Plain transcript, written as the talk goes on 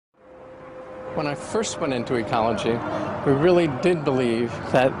when I first went into ecology, we really did believe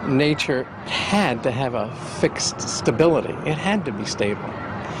that nature had to have a fixed stability. It had to be stable.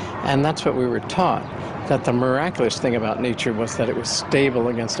 And that's what we were taught, that the miraculous thing about nature was that it was stable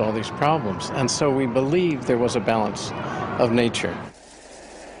against all these problems. And so we believed there was a balance of nature.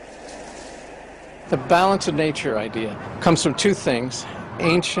 The balance of nature idea comes from two things: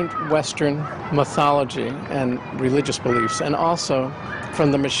 ancient Western mythology and religious beliefs, and also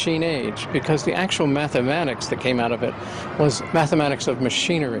from the machine age, because the actual mathematics that came out of it was mathematics of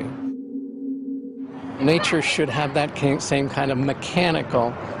machinery. Nature should have that same kind of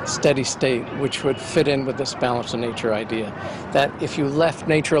mechanical steady state, which would fit in with this balance of nature idea, that if you left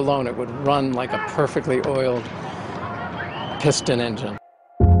nature alone, it would run like a perfectly oiled piston engine.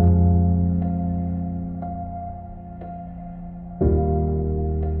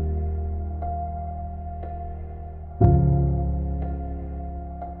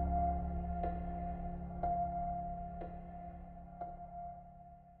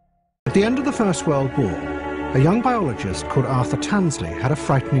 At the end of the First World War, a young biologist called Arthur Tansley had a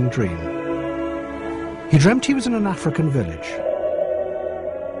frightening dream. He dreamt he was in an African village.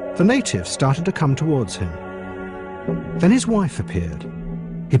 The natives started to come towards him. Then his wife appeared.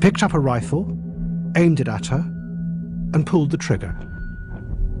 He picked up a rifle, aimed it at her, and pulled the trigger.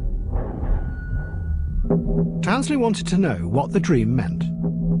 Tansley wanted to know what the dream meant.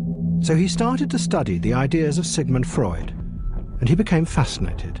 So he started to study the ideas of Sigmund Freud, and he became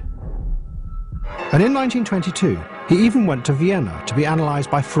fascinated. And in 1922, he even went to Vienna to be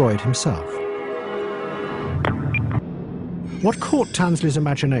analysed by Freud himself. What caught Tansley's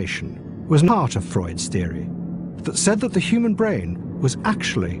imagination was part of Freud's theory that said that the human brain was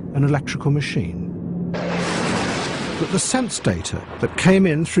actually an electrical machine. That the sense data that came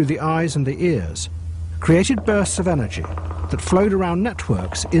in through the eyes and the ears created bursts of energy that flowed around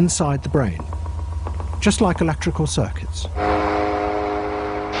networks inside the brain, just like electrical circuits.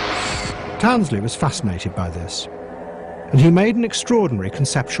 Tansley was fascinated by this, and he made an extraordinary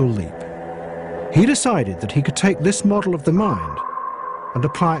conceptual leap. He decided that he could take this model of the mind and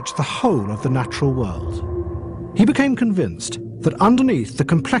apply it to the whole of the natural world. He became convinced that underneath the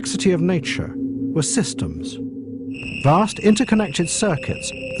complexity of nature were systems, vast interconnected circuits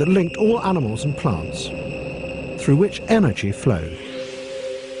that linked all animals and plants, through which energy flowed.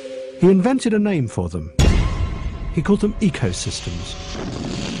 He invented a name for them. He called them ecosystems.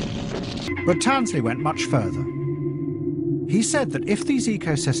 But Tansley went much further. He said that if these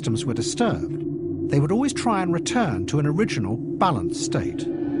ecosystems were disturbed, they would always try and return to an original balanced state,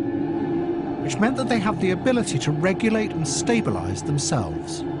 which meant that they have the ability to regulate and stabilize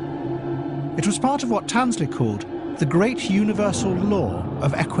themselves. It was part of what Tansley called the great universal law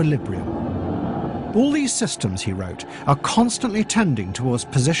of equilibrium. All these systems, he wrote, are constantly tending towards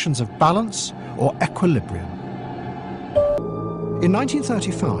positions of balance or equilibrium. In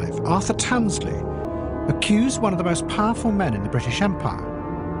 1935, Arthur Tansley accused one of the most powerful men in the British Empire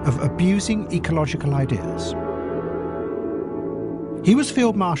of abusing ecological ideas. He was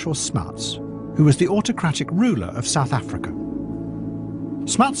Field Marshal Smuts, who was the autocratic ruler of South Africa.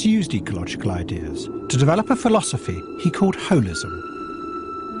 Smuts used ecological ideas to develop a philosophy he called holism.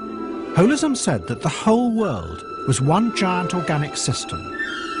 Holism said that the whole world was one giant organic system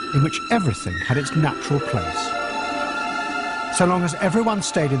in which everything had its natural place. So long as everyone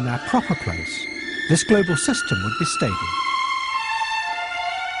stayed in their proper place, this global system would be stable.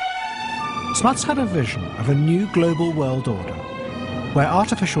 Smuts had a vision of a new global world order, where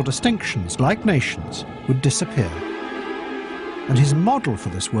artificial distinctions, like nations, would disappear. And his model for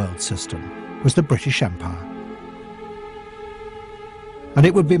this world system was the British Empire. And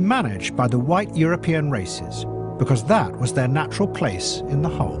it would be managed by the white European races, because that was their natural place in the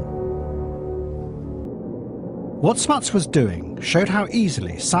whole. What Smuts was doing showed how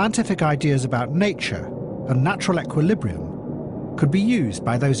easily scientific ideas about nature and natural equilibrium could be used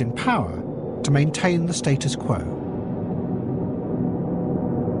by those in power to maintain the status quo.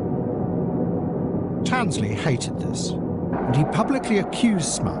 Tansley hated this, and he publicly accused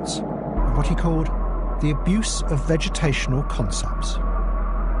Smuts of what he called the abuse of vegetational concepts.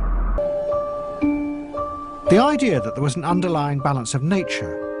 The idea that there was an underlying balance of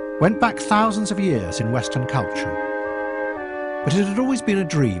nature went back thousands of years in Western culture. But it had always been a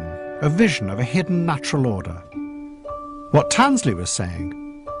dream, a vision of a hidden natural order. What Tansley was saying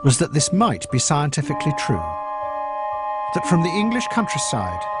was that this might be scientifically true. That from the English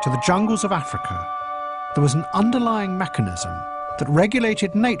countryside to the jungles of Africa, there was an underlying mechanism that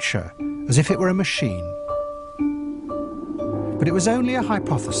regulated nature as if it were a machine. But it was only a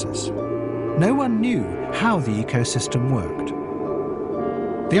hypothesis. No one knew how the ecosystem worked.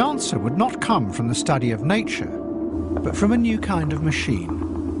 The answer would not come from the study of nature, but from a new kind of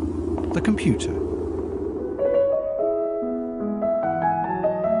machine, the computer.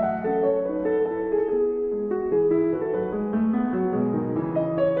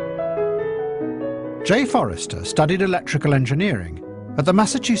 J. Forrester studied electrical engineering at the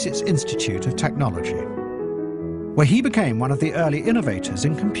Massachusetts Institute of Technology, where he became one of the early innovators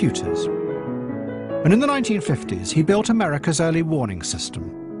in computers. And in the 1950s, he built America's early warning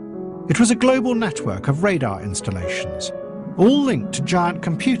system. It was a global network of radar installations, all linked to giant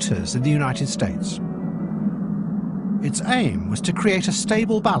computers in the United States. Its aim was to create a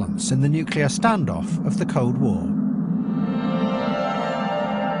stable balance in the nuclear standoff of the Cold War.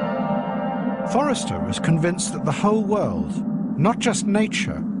 Forrester was convinced that the whole world, not just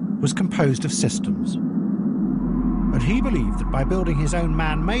nature, was composed of systems. And he believed that by building his own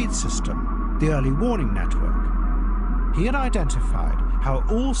man-made system, the early warning network, he had identified how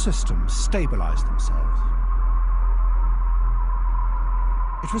all systems stabilized themselves.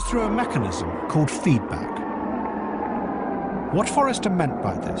 It was through a mechanism called feedback. What Forrester meant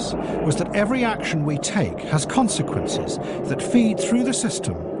by this was that every action we take has consequences that feed through the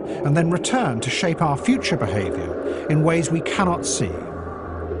system and then return to shape our future behavior in ways we cannot see.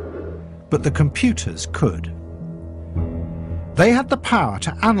 But the computers could. They had the power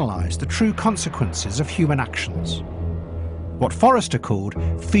to analyze the true consequences of human actions, what Forrester called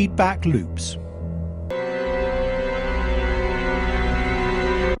feedback loops.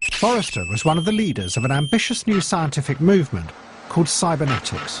 Forrester was one of the leaders of an ambitious new scientific movement called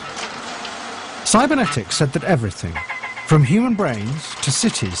cybernetics. Cybernetics said that everything, from human brains to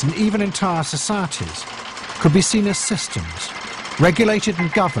cities and even entire societies, could be seen as systems, regulated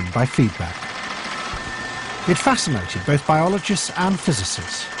and governed by feedback. It fascinated both biologists and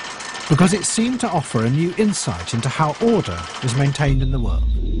physicists because it seemed to offer a new insight into how order is maintained in the world.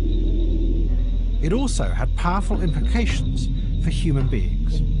 It also had powerful implications for human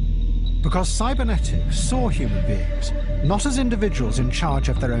beings, because cybernetics saw human beings not as individuals in charge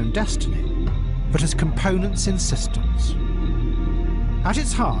of their own destiny, but as components in systems. At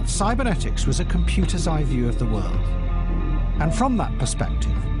its heart, cybernetics was a computer's eye view of the world. And from that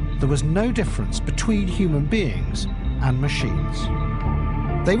perspective, there was no difference between human beings and machines.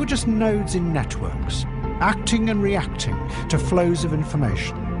 They were just nodes in networks, acting and reacting to flows of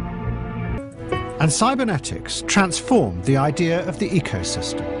information. And cybernetics transformed the idea of the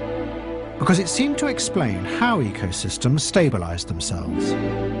ecosystem, because it seemed to explain how ecosystems stabilized themselves.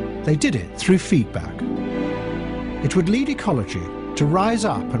 They did it through feedback. It would lead ecology to rise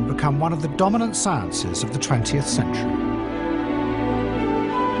up and become one of the dominant sciences of the 20th century.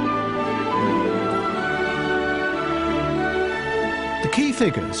 The key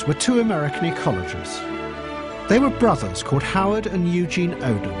figures were two American ecologists. They were brothers called Howard and Eugene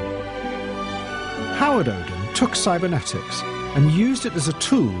Odum. Howard Odum took cybernetics and used it as a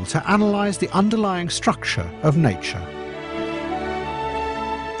tool to analyze the underlying structure of nature.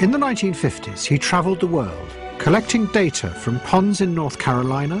 In the 1950s, he traveled the world, collecting data from ponds in North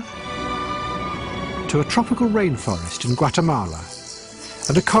Carolina to a tropical rainforest in Guatemala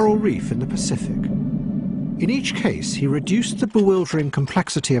and a coral reef in the Pacific. In each case, he reduced the bewildering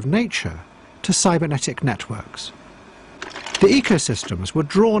complexity of nature to cybernetic networks. The ecosystems were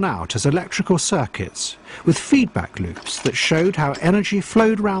drawn out as electrical circuits with feedback loops that showed how energy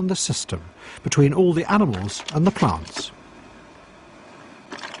flowed around the system between all the animals and the plants.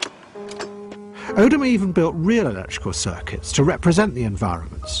 Odum even built real electrical circuits to represent the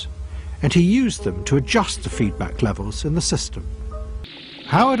environments, and he used them to adjust the feedback levels in the system.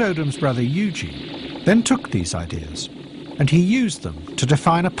 Howard Odum's brother Eugene then took these ideas, and he used them to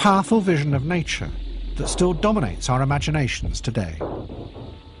define a powerful vision of nature that still dominates our imaginations today.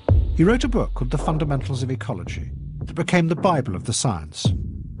 He wrote a book called The Fundamentals of Ecology that became the Bible of the science.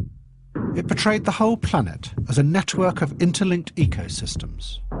 It portrayed the whole planet as a network of interlinked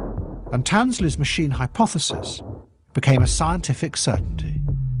ecosystems, and Tansley's machine hypothesis became a scientific certainty.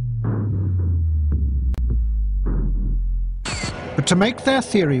 But to make their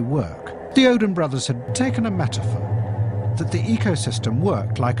theory work, the Odum brothers had taken a metaphor that the ecosystem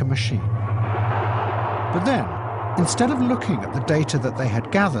worked like a machine. But then, instead of looking at the data that they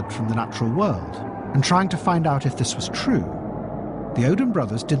had gathered from the natural world and trying to find out if this was true, the Odum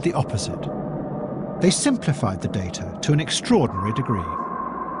brothers did the opposite. They simplified the data to an extraordinary degree.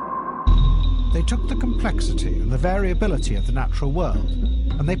 They took the complexity and the variability of the natural world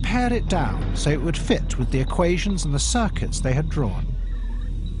and they pared it down so it would fit with the equations and the circuits they had drawn.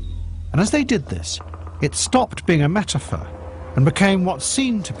 And as they did this, it stopped being a metaphor and became what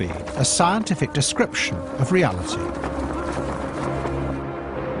seemed to be a scientific description of reality.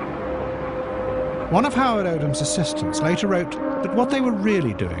 One of Howard Odum's assistants later wrote that what they were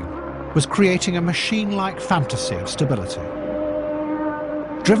really doing was creating a machine-like fantasy of stability.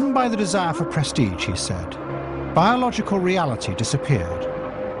 Driven by the desire for prestige, he said, biological reality disappeared.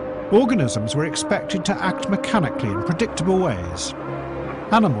 Organisms were expected to act mechanically in predictable ways.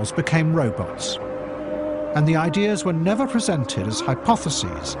 Animals became robots, and the ideas were never presented as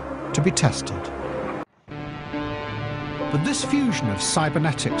hypotheses to be tested. But this fusion of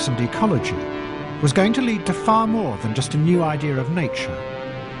cybernetics and ecology was going to lead to far more than just a new idea of nature,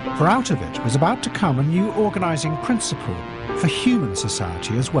 for out of it was about to come a new organising principle for human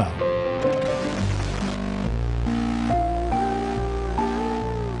society as well.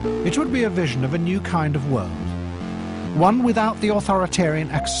 It would be a vision of a new kind of world, one without the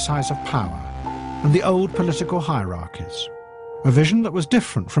authoritarian exercise of power and the old political hierarchies, a vision that was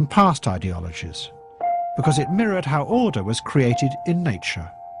different from past ideologies, because it mirrored how order was created in nature.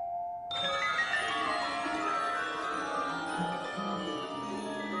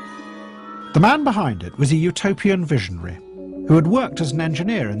 The man behind it was a utopian visionary who had worked as an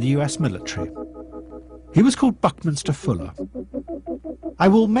engineer in the US military. He was called Buckminster Fuller. "I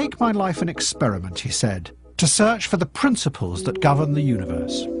will make my life an experiment," he said, "to search for the principles that govern the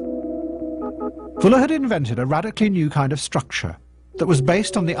universe." Fuller had invented a radically new kind of structure that was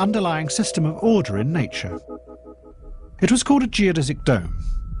based on the underlying system of order in nature. It was called a geodesic dome.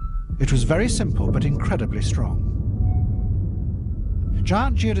 It was very simple but incredibly strong.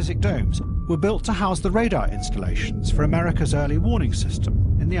 Giant geodesic domes were built to house the radar installations for America's early warning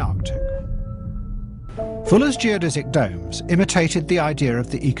system in the Arctic. Fuller's geodesic domes imitated the idea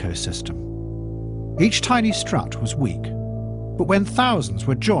of the ecosystem. Each tiny strut was weak, but when thousands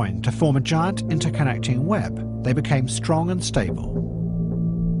were joined to form a giant interconnecting web, they became strong and stable.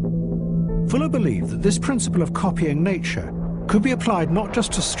 Fuller believed that this principle of copying nature could be applied not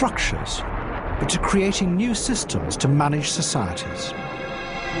just to structures, but to creating new systems to manage societies.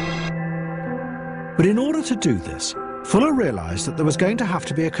 But in order to do this, Fuller realized that there was going to have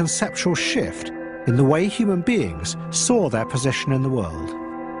to be a conceptual shift in the way human beings saw their position in the world.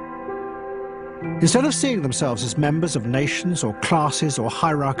 Instead of seeing themselves as members of nations or classes or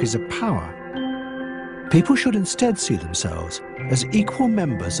hierarchies of power, people should instead see themselves as equal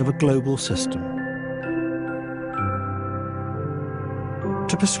members of a global system.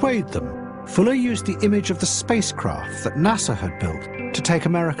 To persuade them, Fuller used the image of the spacecraft that NASA had built to take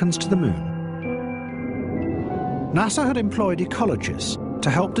Americans to the moon. NASA had employed ecologists to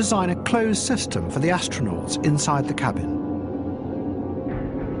help design a closed system for the astronauts inside the cabin.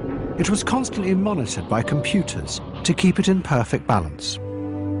 It was constantly monitored by computers to keep it in perfect balance.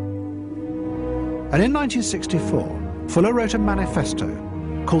 And in 1964, Fuller wrote a manifesto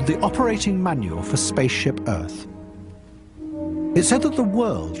called the Operating Manual for Spaceship Earth. It said that the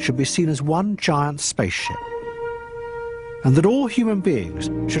world should be seen as one giant spaceship, and that all human beings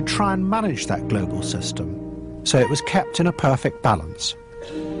should try and manage that global system so it was kept in a perfect balance,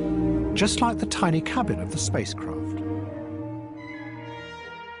 just like the tiny cabin of the spacecraft.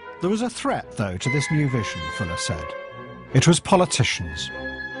 There was a threat, though, to this new vision, Fuller said. It was politicians,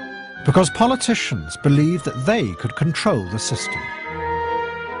 because politicians believed that they could control the system.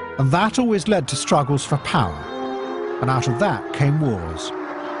 And that always led to struggles for power, and out of that came wars.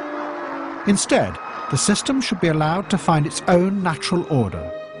 Instead, the system should be allowed to find its own natural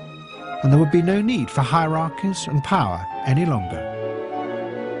order, and there would be no need for hierarchies and power any longer.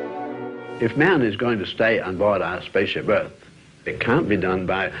 If man is going to stay on board our spaceship Earth, it can't be done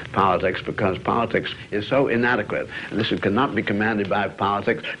by politics, because politics is so inadequate. And this cannot be commanded by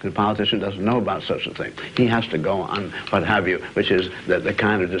politics, because the politician doesn't know about such a thing. He has to go on what have you, which is the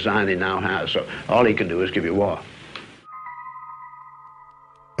kind of design he now has. So all he can do is give you war.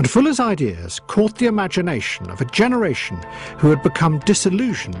 And Fuller's ideas caught the imagination of a generation who had become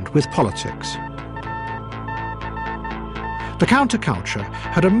disillusioned with politics. The counterculture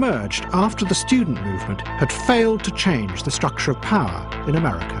had emerged after the student movement had failed to change the structure of power in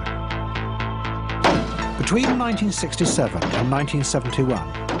America. Between 1967 and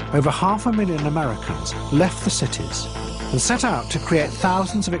 1971, over 500,000 Americans left the cities and set out to create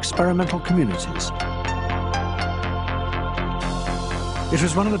thousands of experimental communities. It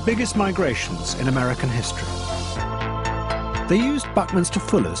was one of the biggest migrations in American history. They used Buckminster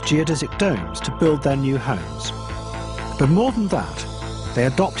Fuller's geodesic domes to build their new homes. But more than that, they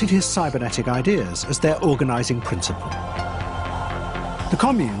adopted his cybernetic ideas as their organizing principle. The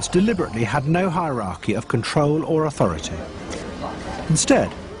communes deliberately had no hierarchy of control or authority. Instead,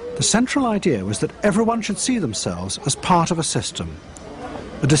 the central idea was that everyone should see themselves as part of a system,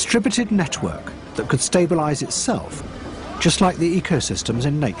 a distributed network that could stabilize itself, just like the ecosystems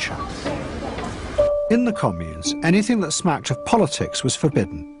in nature. In the communes, anything that smacked of politics was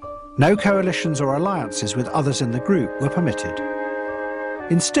forbidden. No coalitions or alliances with others in the group were permitted.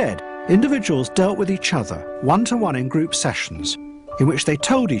 Instead, individuals dealt with each other one-to-one in group sessions in which they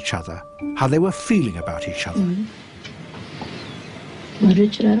told each other how they were feeling about each other. Well,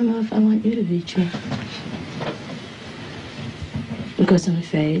 Richard, I don't know if I want you to reach me. Because I'm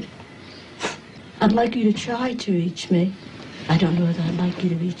afraid. I'd like you to try to reach me. I don't know whether I'd like you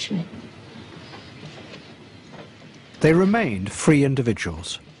to reach me. They remained free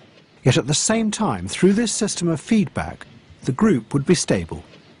individuals. Yet at the same time, through this system of feedback, the group would be stable.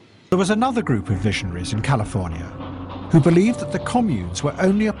 There was another group of visionaries in California who believed that the communes were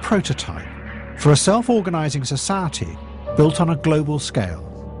only a prototype for a self-organizing society built on a global scale.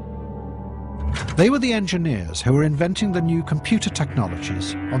 They were the engineers who were inventing the new computer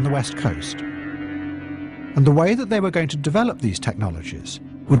technologies on the West Coast. And the way that they were going to develop these technologies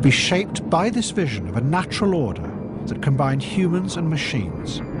would be shaped by this vision of a natural order that combined humans and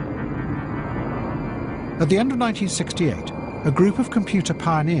machines. At the end of 1968, a group of computer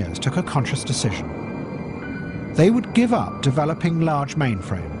pioneers took a conscious decision. They would give up developing large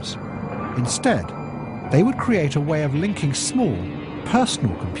mainframes. Instead, they would create a way of linking small,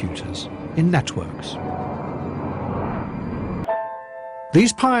 personal computers in networks.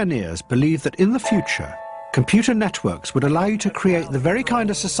 These pioneers believed that in the future, computer networks would allow you to create the very kind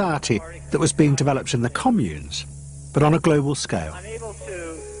of society that was being developed in the communes, but on a global scale.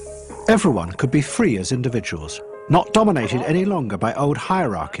 Everyone could be free as individuals, not dominated any longer by old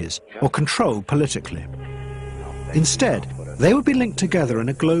hierarchies or controlled politically. Instead, they would be linked together in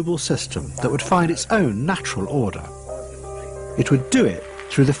a global system that would find its own natural order. It would do it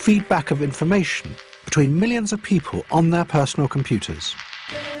through the feedback of information between millions of people on their personal computers.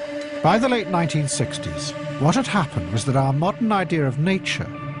 By the late 1960s, what had happened was that our modern idea of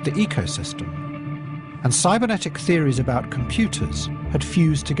nature, the ecosystem, and cybernetic theories about computers had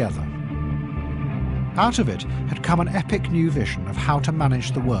fused together. Out of it had come an epic new vision of how to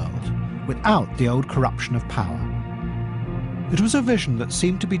manage the world without the old corruption of power. It was a vision that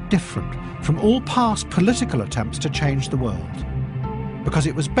seemed to be different from all past political attempts to change the world, because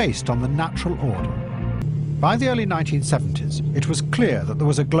it was based on the natural order. By the early 1970s, it was clear that there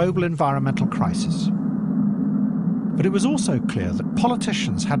was a global environmental crisis. But it was also clear that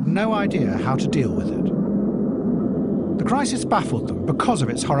politicians had no idea how to deal with it. The crisis baffled them because of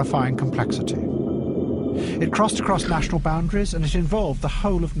its horrifying complexity. It crossed across national boundaries and it involved the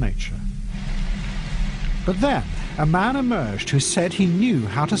whole of nature. But then, a man emerged who said he knew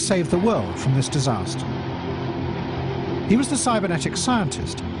how to save the world from this disaster. He was the cybernetic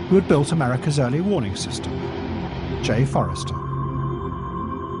scientist who had built America's early warning system, J. Forrester.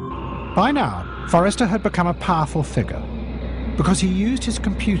 By now, Forrester had become a powerful figure because he used his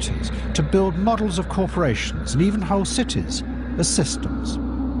computers to build models of corporations and even whole cities as systems.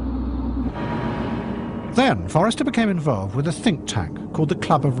 Then, Forrester became involved with a think tank called the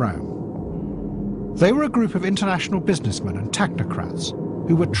Club of Rome. They were a group of international businessmen and technocrats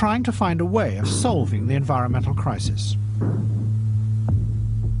who were trying to find a way of solving the environmental crisis.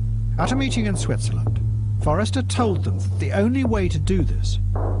 At a meeting in Switzerland, Forrester told them that the only way to do this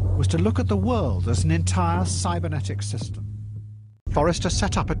was to look at the world as an entire cybernetic system. Forrester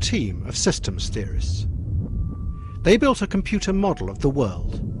set up a team of systems theorists. They built a computer model of the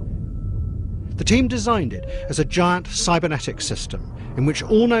world. The team designed it as a giant cybernetic system in which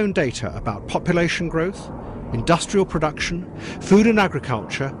all known data about population growth, industrial production, food and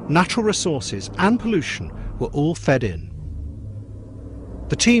agriculture, natural resources and pollution were all fed in.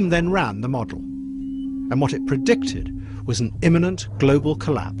 The team then ran the model, and what it predicted was an imminent global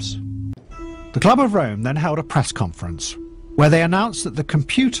collapse. The Club of Rome then held a press conference where they announced that the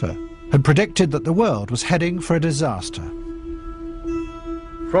computer had predicted that the world was heading for a disaster.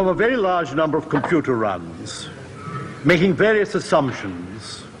 From a very large number of computer runs, making various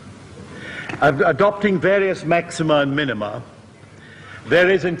assumptions, adopting various maxima and minima, there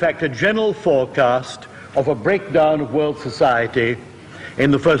is in fact a general forecast of a breakdown of world society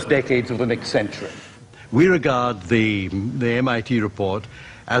in the first decades of the next century. We regard the MIT report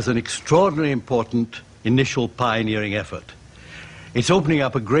as an extraordinarily important initial pioneering effort. It's opening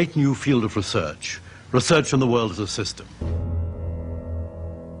up a great new field of research on the world as a system.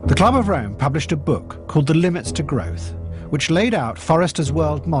 The Club of Rome published a book called The Limits to Growth, which laid out Forrester's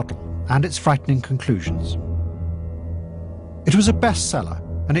world model and its frightening conclusions. It was a bestseller,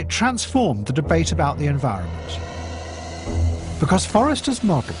 and it transformed the debate about the environment. Because Forrester's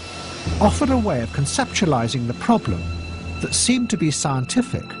model offered a way of conceptualizing the problem that seemed to be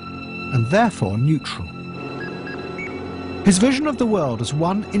scientific and therefore neutral. His vision of the world as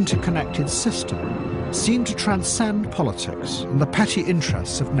one interconnected system seemed to transcend politics and the petty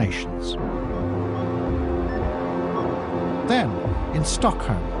interests of nations. Then, in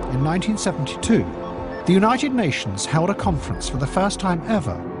Stockholm in 1972, the United Nations held a conference for the first time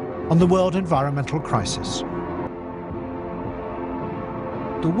ever on the world environmental crisis.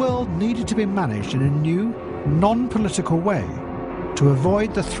 The world needed to be managed in a new, non-political way to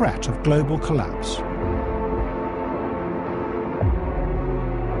avoid the threat of global collapse.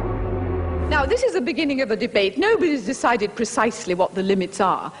 Now, this is the beginning of a debate. Nobody's decided precisely what the limits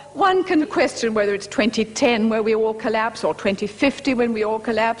are. One can question whether it's 2010 where we all collapse or 2050 when we all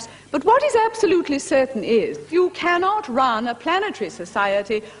collapse. But what is absolutely certain is you cannot run a planetary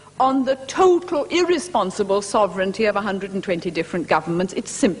society on the total irresponsible sovereignty of 120 different governments. It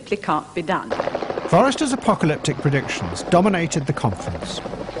simply can't be done. Forrester's apocalyptic predictions dominated the conference.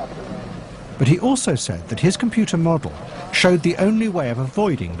 But he also said that his computer model showed the only way of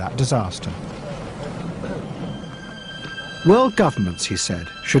avoiding that disaster. World governments, he said,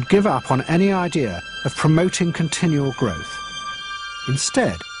 should give up on any idea of promoting continual growth.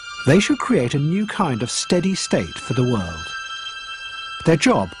 Instead, they should create a new kind of steady state for the world. Their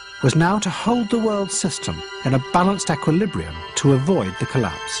job was now to hold the world system in a balanced equilibrium to avoid the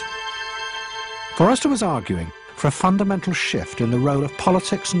collapse. Forrester was arguing for a fundamental shift in the role of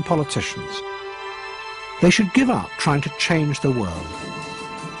politics and politicians. They should give up trying to change the world.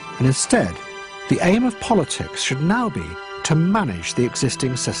 And instead, the aim of politics should now be to manage the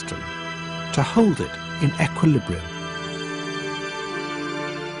existing system, to hold it in equilibrium.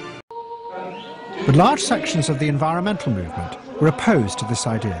 But large sections of the environmental movement were opposed to this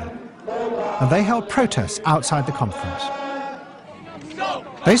idea, and they held protests outside the conference.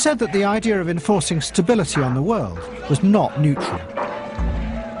 They said that the idea of enforcing stability on the world was not neutral,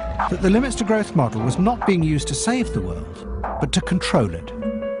 that the limits to growth model was not being used to save the world, but to control it.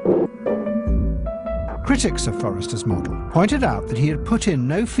 Critics of Forrester's model pointed out that he had put in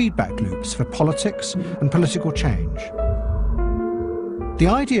no feedback loops for politics and political change. The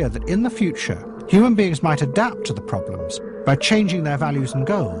idea that in the future, human beings might adapt to the problems by changing their values and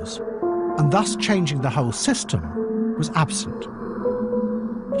goals, and thus changing the whole system, was absent.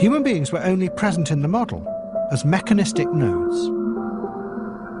 Human beings were only present in the model as mechanistic nodes.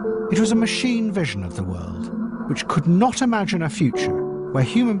 It was a machine vision of the world, which could not imagine a future where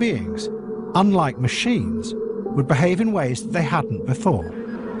human beings, unlike machines, would behave in ways that they hadn't before.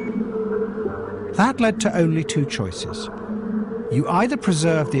 That led to only two choices. You either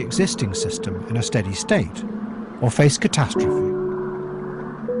preserve the existing system in a steady state, or face catastrophe.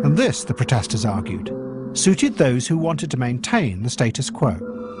 And this, the protesters argued, suited those who wanted to maintain the status quo,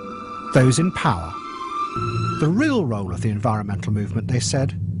 those in power. The real role of the environmental movement, they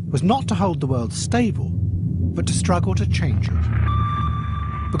said, was not to hold the world stable, but to struggle to change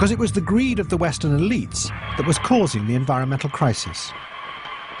it. Because it was the greed of the Western elites that was causing the environmental crisis.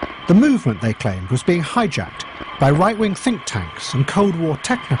 The movement, they claimed, was being hijacked by right-wing think tanks and Cold War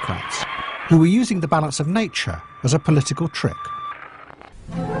technocrats who were using the balance of nature as a political trick.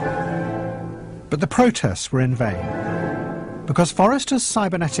 But the protests were in vain, because Forrester's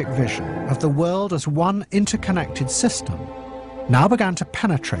cybernetic vision of the world as one interconnected system now began to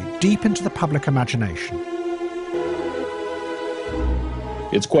penetrate deep into the public imagination.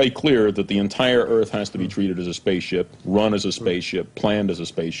 It's quite clear that the entire Earth has to be treated as a spaceship, run as a spaceship, planned as a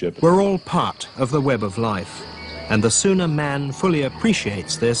spaceship. We're all part of the web of life, and the sooner man fully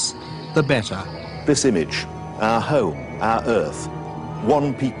appreciates this, the better. This image, our home, our Earth,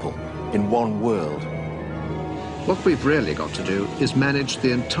 one people in one world. What we've really got to do is manage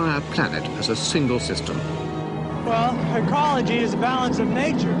the entire planet as a single system. Well, ecology is a balance of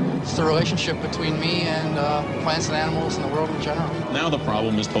nature. It's the relationship between me and plants and animals and the world in general. Now the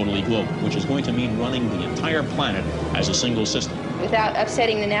problem is totally global, which is going to mean running the entire planet as a single system. Without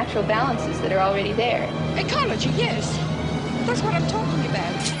upsetting the natural balances that are already there. Ecology, yes. That's what I'm talking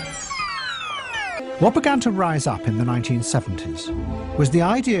about. What began to rise up in the 1970s was the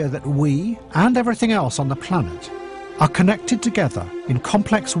idea that we and everything else on the planet are connected together in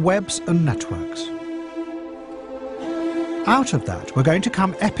complex webs and networks. Out of that were going to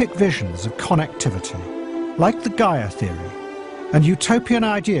come epic visions of connectivity, like the Gaia theory, and utopian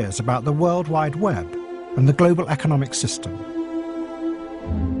ideas about the World Wide Web and the global economic system.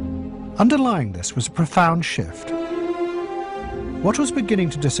 Underlying this was a profound shift. What was beginning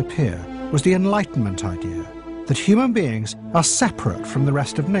to disappear was the Enlightenment idea that human beings are separate from the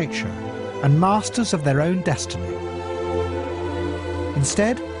rest of nature and masters of their own destiny.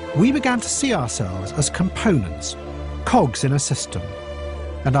 Instead, we began to see ourselves as components, cogs in a system,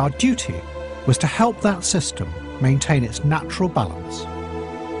 and our duty was to help that system maintain its natural balance.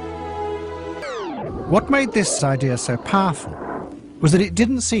 What made this idea so powerful was that it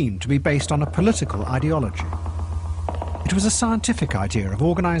didn't seem to be based on a political ideology. It was a scientific idea of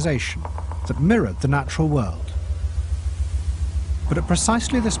organisation that mirrored the natural world. But at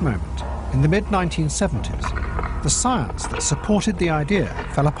precisely this moment, in the mid-1970s, the science that supported the idea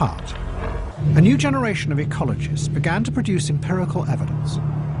fell apart. A new generation of ecologists began to produce empirical evidence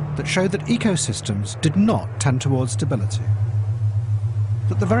that showed that ecosystems did not tend towards stability.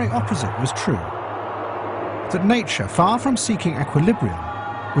 That the very opposite was true. That nature, far from seeking equilibrium,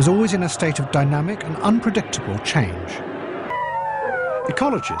 was always in a state of dynamic and unpredictable change.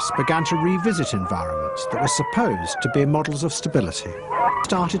 Ecologists began to revisit environments that were supposed to be models of stability,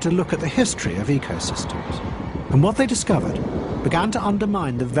 started to look at the history of ecosystems, and what they discovered began to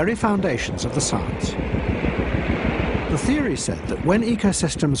undermine the very foundations of the science. The theory said that when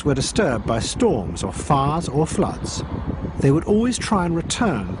ecosystems were disturbed by storms or fires or floods, they would always try and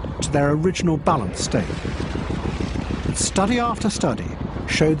return to their original balanced state. But study after study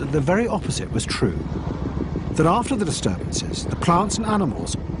showed that the very opposite was true. That after the disturbances, the plants and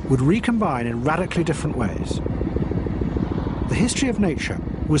animals would recombine in radically different ways. The history of nature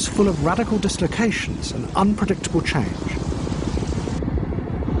was full of radical dislocations and unpredictable change.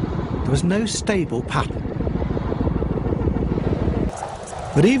 There was no stable pattern.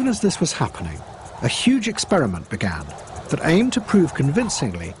 But even as this was happening, a huge experiment began that aimed to prove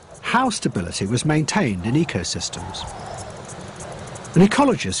convincingly how stability was maintained in ecosystems. An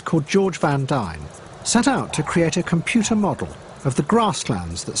ecologist called George Van Dyne set out to create a computer model of the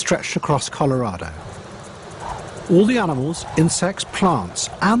grasslands that stretched across Colorado. All the animals, insects, plants,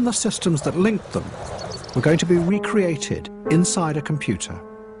 and the systems that linked them were going to be recreated inside a computer.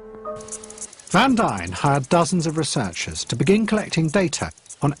 Van Dyne hired dozens of researchers to begin collecting data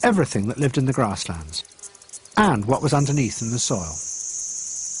on everything that lived in the grasslands and what was underneath in the soil.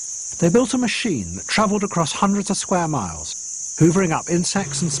 They built a machine that travelled across hundreds of square miles, hoovering up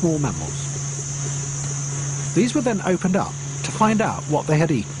insects and small mammals. These were then opened up to find out what they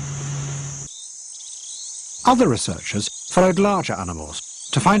had eaten. Other researchers followed larger animals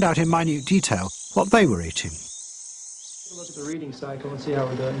to find out in minute detail what they were eating. Look at the reading cycle and see how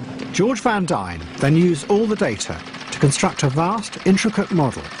we're doing. George Van Dyne then used all the data to construct a vast, intricate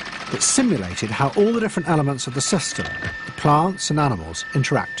model that simulated how all the different elements of the system, the plants and animals,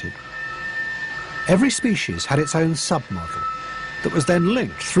 interacted. Every species had its own submodel that was then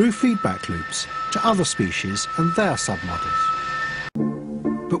linked through feedback loops to other species and their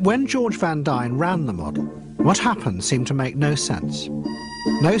submodels. But when George Van Dyne ran the model, what happened seemed to make no sense.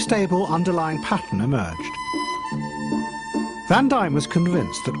 No stable underlying pattern emerged. Van Dyne was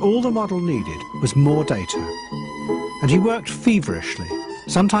convinced that all the model needed was more data, and he worked feverishly,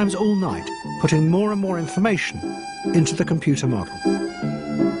 sometimes all night, putting more and more information into the computer model.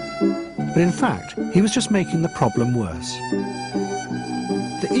 But in fact, he was just making the problem worse.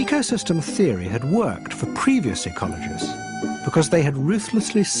 The ecosystem theory had worked for previous ecologists because they had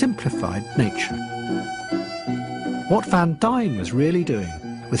ruthlessly simplified nature. What Van Dyne was really doing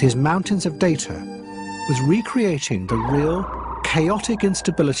with his mountains of data was recreating the real, chaotic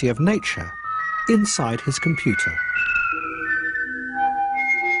instability of nature inside his computer.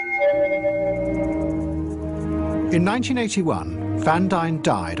 In 1981, Van Dyne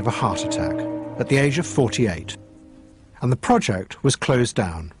died of a heart attack at the age of 48, and the project was closed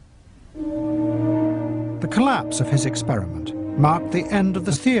down. The collapse of his experiment marked the end of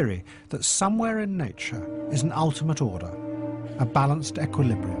the theory that somewhere in nature is an ultimate order, a balanced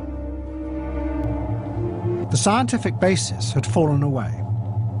equilibrium. The scientific basis had fallen away,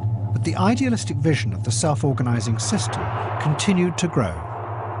 but the idealistic vision of the self-organizing system continued to grow.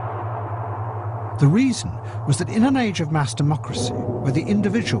 The reason was that in an age of mass democracy, where the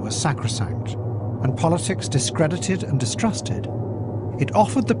individual was sacrosanct and politics discredited and distrusted, it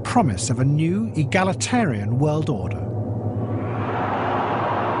offered the promise of a new egalitarian world order.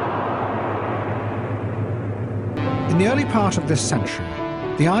 In the early part of this century,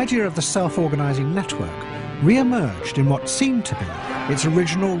 the idea of the self-organizing network re-emerged in what seemed to be its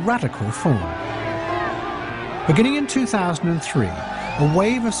original radical form. Beginning in 2003, a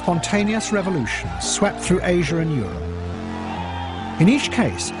wave of spontaneous revolutions swept through Asia and Europe. In each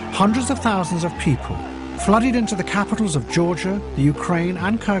case, hundreds of thousands of people flooded into the capitals of Georgia, the Ukraine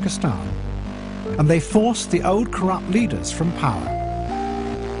and Kyrgyzstan, and they forced the old corrupt leaders from power.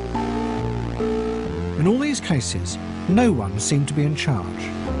 In all these cases, no one seemed to be in charge.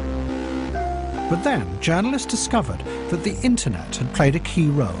 But then, journalists discovered that the internet had played a key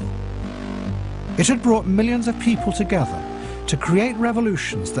role. It had brought millions of people together to create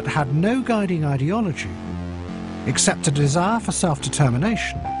revolutions that had no guiding ideology, except a desire for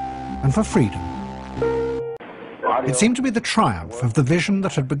self-determination and for freedom. It seemed to be the triumph of the vision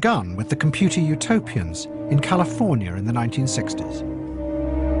that had begun with the computer utopians in California in the 1960s.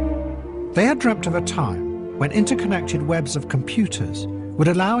 They had dreamt of a time when interconnected webs of computers would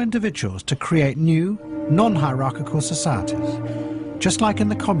allow individuals to create new, non-hierarchical societies, just like in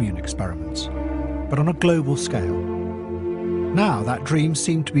the commune experiments, but on a global scale. Now that dream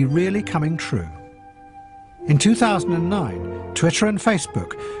seemed to be really coming true. In 2009, Twitter and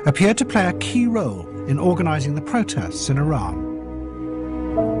Facebook appeared to play a key role in organising the protests in Iran.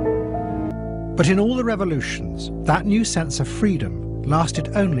 But in all the revolutions, that new sense of freedom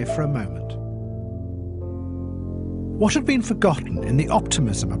lasted only for a moment. What had been forgotten in the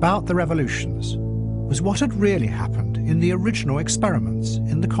optimism about the revolutions was what had really happened in the original experiments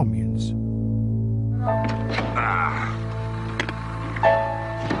in the communes.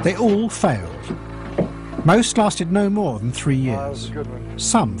 They all failed. Most lasted no more than 3 years,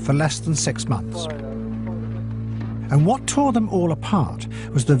 some for less than 6 months. And what tore them all apart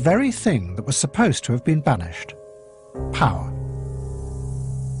was the very thing that was supposed to have been banished: power.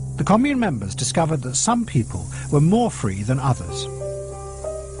 The commune members discovered that some people were more free than others.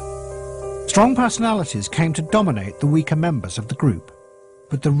 Strong personalities came to dominate the weaker members of the group,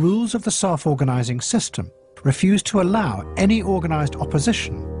 but the rules of the self-organising system refused to allow any organised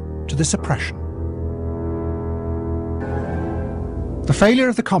opposition to this oppression. The failure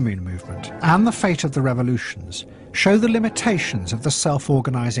of the commune movement and the fate of the revolutions show the limitations of the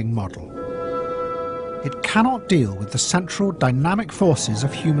self-organising model. It cannot deal with the central dynamic forces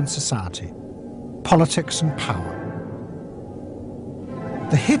of human society: politics and power.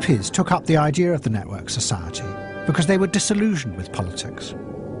 The hippies took up the idea of the network society because they were disillusioned with politics.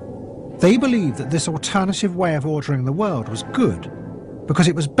 They believed that this alternative way of ordering the world was good because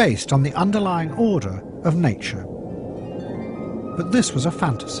it was based on the underlying order of nature. But this was a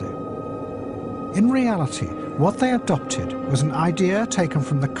fantasy. In reality, what they adopted was an idea taken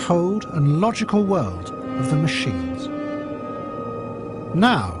from the cold and logical world of the machines.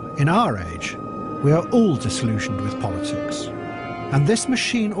 Now, in our age, we are all disillusioned with politics, and this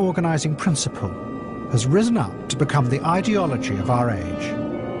machine organising principle has risen up to become the ideology of our age.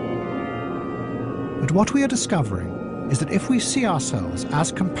 But what we are discovering is that if we see ourselves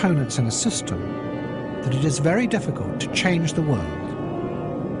as components in a system, that it is very difficult to change the world.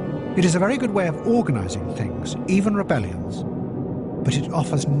 It is a very good way of organising things, even rebellions, but it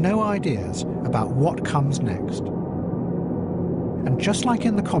offers no ideas about what comes next. And just like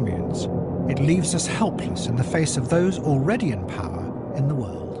in the communes, it leaves us helpless in the face of those already in power in the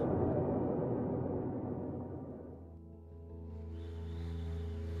world.